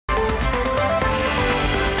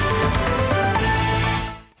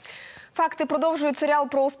Как-то продовжують серіал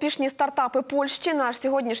про успішні стартапи Польщі. Наш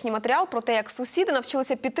сьогоднішній матеріал про те, як сусіди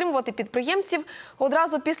навчилися підтримувати підприємців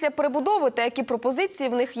одразу після перебудови та які пропозиції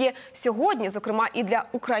в них є сьогодні, зокрема і для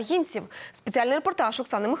українців. Спеціальний репортаж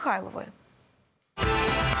Оксани Михайлової.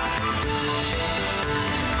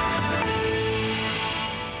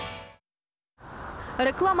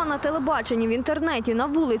 Реклама на телебаченні, в інтернеті, на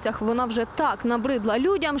вулицях – вона вже так набридла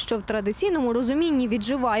людям, що в традиційному розумінні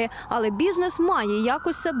відживає. Але бізнес має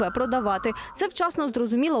якось себе продавати. Це вчасно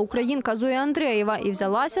зрозуміла українка Зоя Андреєва і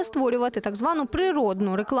взялася створювати так звану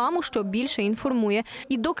природну рекламу, що більше інформує.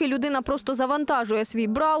 І доки людина просто завантажує свій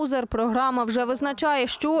браузер, програма вже визначає,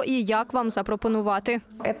 що і як вам запропонувати.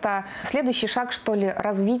 Это следующий шаг, что ли,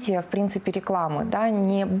 развития, в принципе, рекламы. Да?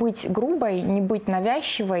 Не быть грубой, не быть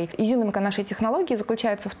навязчивой. Изюминка нашей технологии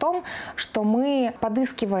заключается в том, что мы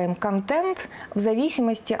подыскиваем контент в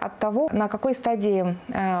зависимости от того, на какой стадии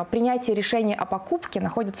принятия решения о покупке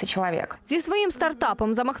находится человек. Зі своїм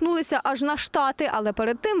стартапом замахнулися аж на Штати, але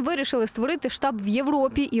перед тим вирішили створити штаб в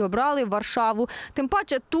Європі і обрали Варшаву. Тим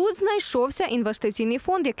паче тут знайшовся інвестиційний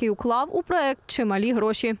фонд, який уклав у проект чималі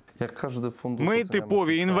гроші. Ми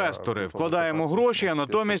типові інвестори. Вкладаємо гроші, а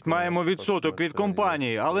натомість маємо відсоток від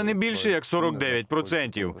компанії, але не більше як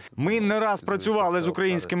 49%. Ми не раз працювали з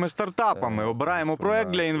українськими стартапами. Обираємо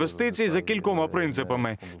проект для інвестицій за кількома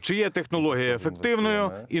принципами. Чи є технологія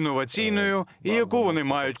ефективною, інноваційною і яку вони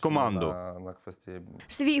мають команду.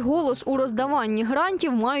 Свій голос у роздаванні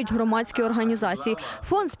грантів мають громадські організації.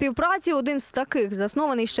 Фонд співпраці – один з таких,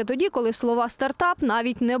 заснований ще тоді, коли слова «стартап»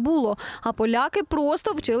 навіть не було. А поляки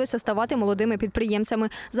просто вчилися ставати молодими підприємцями.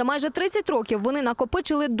 За майже 30 років вони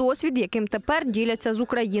накопичили досвід, яким тепер діляться з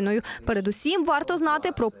Україною. Передусім варто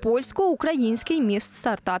знати про польсько-український міст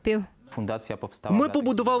стартапів. Ми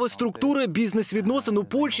побудували структури бізнес-відносин у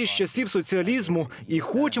Польщі з часів соціалізму і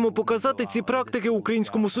хочемо показати ці практики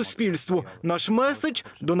українському суспільству. Наш меседж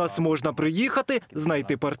 – до нас можна приїхати,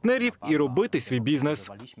 знайти партнерів і робити свій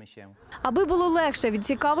бізнес. Аби було легше від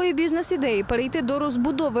цікавої бізнес-ідеї перейти до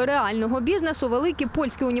розбудови реального бізнесу, великі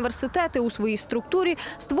польські університети у своїй структурі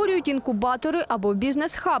створюють інкубатори або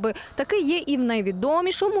бізнес-хаби. Такий є і в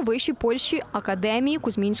найвідомішому виші Польщі – Академії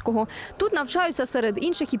Кузьмінського. Тут навчаються серед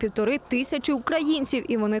інших і 1500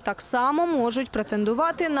 українців, і вони так само можуть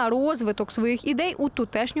претендувати на розвиток своїх ідей у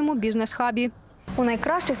тутешньому бізнес-хабі. У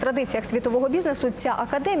найкращих традиціях світового бізнесу ця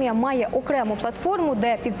академія має окрему платформу,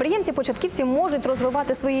 де підприємці-початківці можуть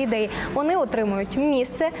розвивати свої ідеї. Вони отримують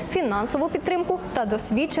місце, фінансову підтримку та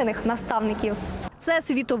досвідчених наставників. Це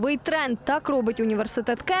світовий тренд. Так робить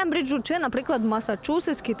університет Кембриджу чи, наприклад,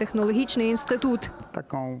 Масачусетський технологічний інститут.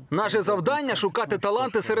 Наше завдання – шукати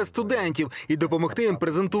таланти серед студентів і допомогти їм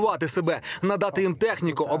презентувати себе, надати їм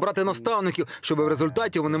техніку, обрати наставників, щоб в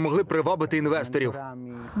результаті вони могли привабити інвесторів.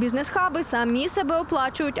 Бізнес-хаби самі себе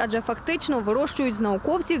оплачують, адже фактично вирощують з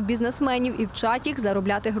науковців, бізнесменів і вчать їх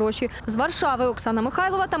заробляти гроші. З Варшави Оксана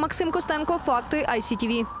Михайлова та Максим Костенко. Факти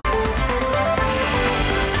ICTV.